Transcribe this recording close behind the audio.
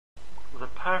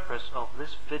purpose of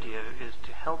this video is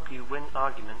to help you win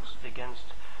arguments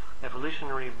against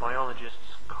evolutionary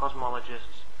biologists,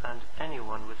 cosmologists, and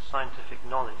anyone with scientific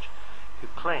knowledge who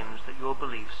claims that your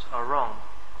beliefs are wrong.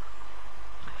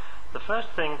 The first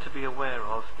thing to be aware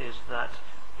of is that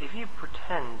if you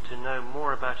pretend to know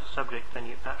more about a subject than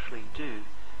you actually do,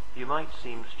 you might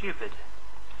seem stupid.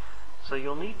 So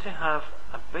you'll need to have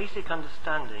a basic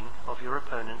understanding of your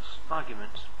opponent's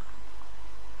arguments.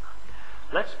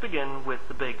 Let's begin with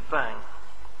the Big Bang.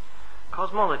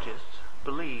 Cosmologists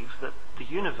believe that the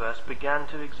universe began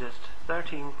to exist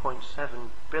 13.7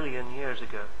 billion years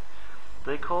ago.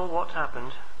 They call what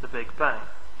happened the Big Bang.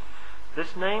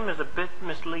 This name is a bit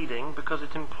misleading because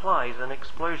it implies an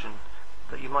explosion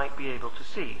that you might be able to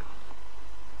see.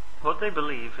 What they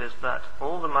believe is that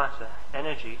all the matter,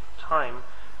 energy, time,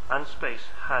 and space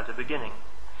had a beginning.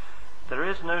 There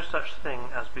is no such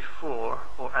thing as before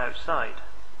or outside.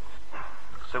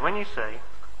 So when you say,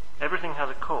 everything has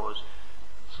a cause,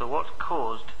 so what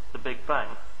caused the Big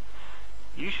Bang?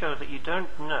 You show that you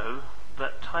don't know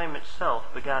that time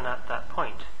itself began at that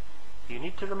point. You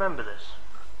need to remember this.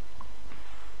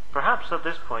 Perhaps at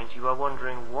this point you are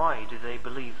wondering, why do they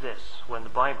believe this when the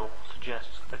Bible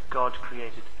suggests that God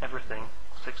created everything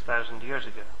 6,000 years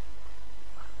ago?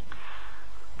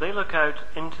 They look out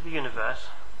into the universe,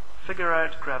 figure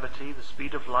out gravity, the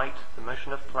speed of light, the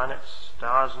motion of planets,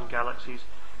 stars and galaxies,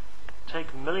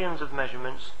 take millions of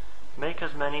measurements, make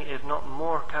as many if not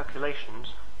more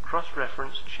calculations,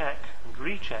 cross-reference, check and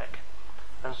recheck,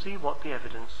 and see what the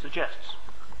evidence suggests.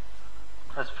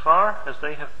 As far as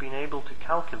they have been able to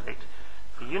calculate,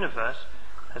 the universe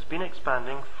has been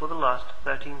expanding for the last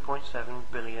 13.7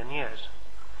 billion years,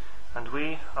 and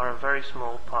we are a very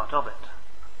small part of it.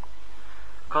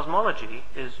 Cosmology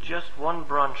is just one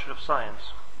branch of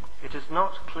science. It is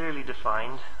not clearly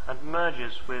defined and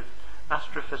merges with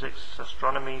astrophysics,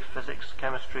 astronomy, physics,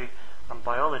 chemistry, and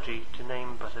biology, to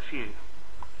name but a few.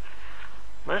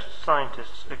 Most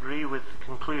scientists agree with the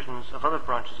conclusions of other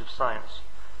branches of science,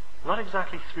 not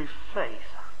exactly through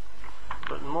faith,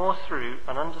 but more through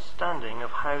an understanding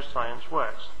of how science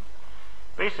works.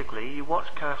 Basically, you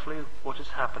watch carefully what is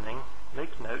happening,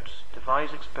 make notes,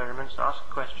 devise experiments, ask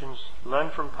questions, learn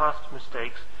from past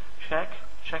mistakes, check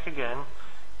again,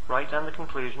 write down the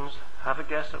conclusions, have a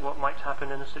guess at what might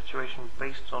happen in a situation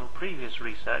based on previous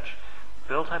research,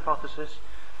 build hypotheses,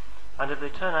 and if they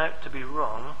turn out to be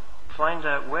wrong, find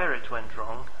out where it went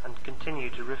wrong and continue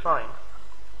to refine.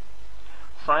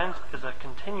 Science is a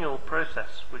continual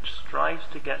process which strives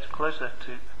to get closer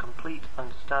to a complete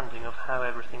understanding of how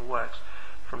everything works,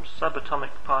 from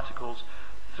subatomic particles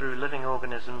through living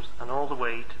organisms and all the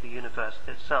way to the universe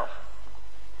itself.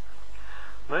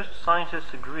 Most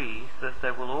scientists agree that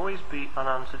there will always be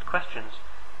unanswered questions,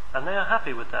 and they are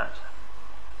happy with that.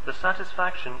 The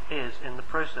satisfaction is in the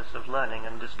process of learning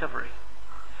and discovery.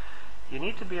 You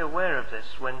need to be aware of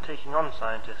this when taking on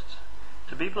scientists.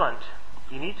 To be blunt,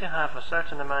 you need to have a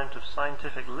certain amount of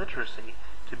scientific literacy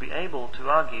to be able to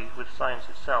argue with science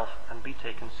itself and be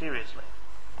taken seriously.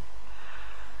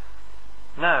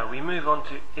 Now we move on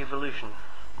to evolution.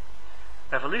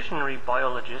 Evolutionary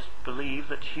biologists believe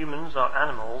that humans are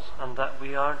animals and that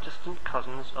we are distant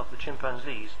cousins of the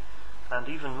chimpanzees, and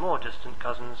even more distant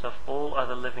cousins of all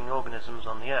other living organisms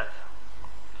on the earth.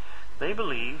 They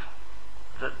believe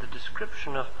that the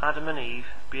description of Adam and Eve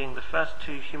being the first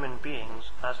two human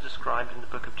beings as described in the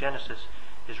book of Genesis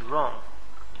is wrong.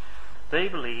 They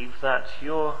believe that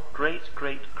your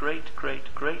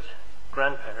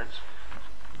great-great-great-great-great-grandparents,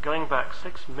 going back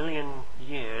 6 million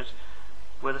years,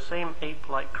 were the same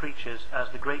ape-like creatures as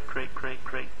the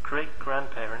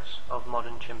great-great-great-great-great-grandparents of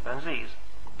modern chimpanzees.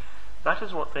 That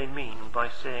is what they mean by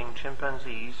saying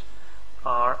chimpanzees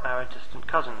are our distant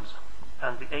cousins,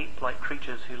 and the ape-like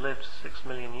creatures who lived 6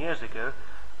 million years ago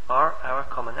are our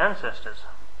common ancestors.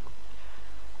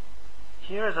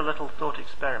 Here is a little thought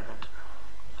experiment.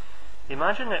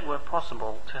 Imagine it were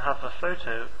possible to have a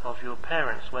photo of your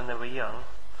parents when they were young,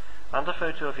 and a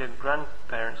photo of your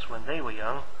grandparents when they were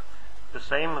young, the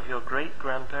same of your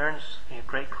great-grandparents, your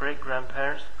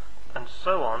great-great-grandparents, and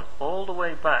so on, all the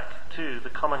way back to the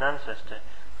common ancestor.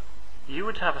 You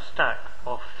would have a stack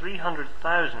of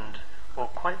 300,000 or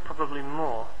quite probably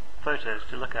more photos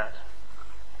to look at.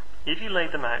 If you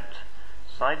laid them out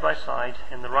side by side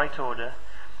in the right order,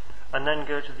 and then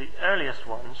go to the earliest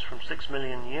ones from 6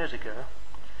 million years ago,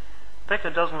 pick a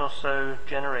dozen or so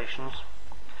generations,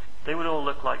 they would all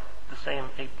look like the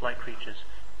same ape-like creatures,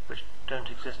 which don't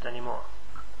exist anymore.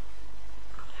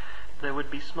 There would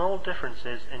be small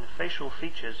differences in facial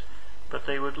features, but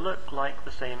they would look like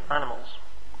the same animals.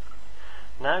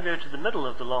 Now go to the middle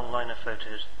of the long line of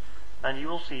photos, and you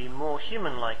will see more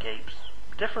human-like apes,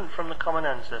 different from the common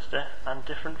ancestor and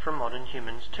different from modern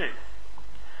humans too.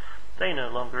 They no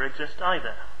longer exist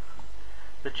either.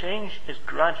 The change is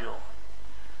gradual,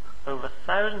 over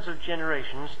thousands of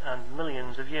generations and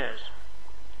millions of years.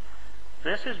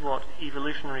 This is what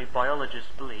evolutionary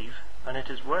biologists believe, and it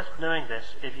is worth knowing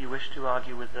this if you wish to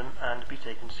argue with them and be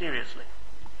taken seriously.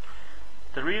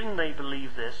 The reason they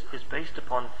believe this is based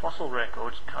upon fossil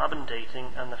records, carbon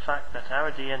dating, and the fact that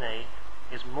our DNA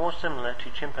is more similar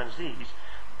to chimpanzees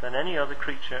than any other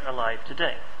creature alive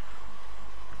today.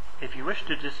 If you wish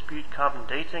to dispute carbon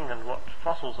dating and what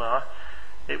fossils are,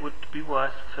 it would be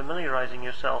worth familiarizing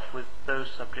yourself with those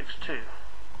subjects too.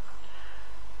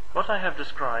 What I have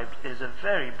described is a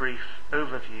very brief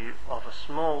overview of a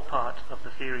small part of the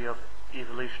theory of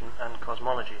evolution and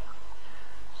cosmology.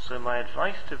 So my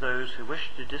advice to those who wish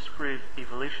to disprove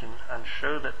evolution and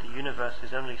show that the universe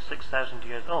is only 6,000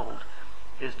 years old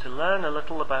is to learn a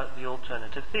little about the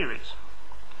alternative theories.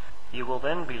 You will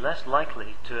then be less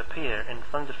likely to appear in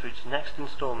Thunderfoot's next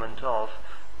installment of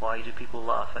Why Do People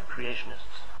Laugh at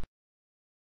Creationists?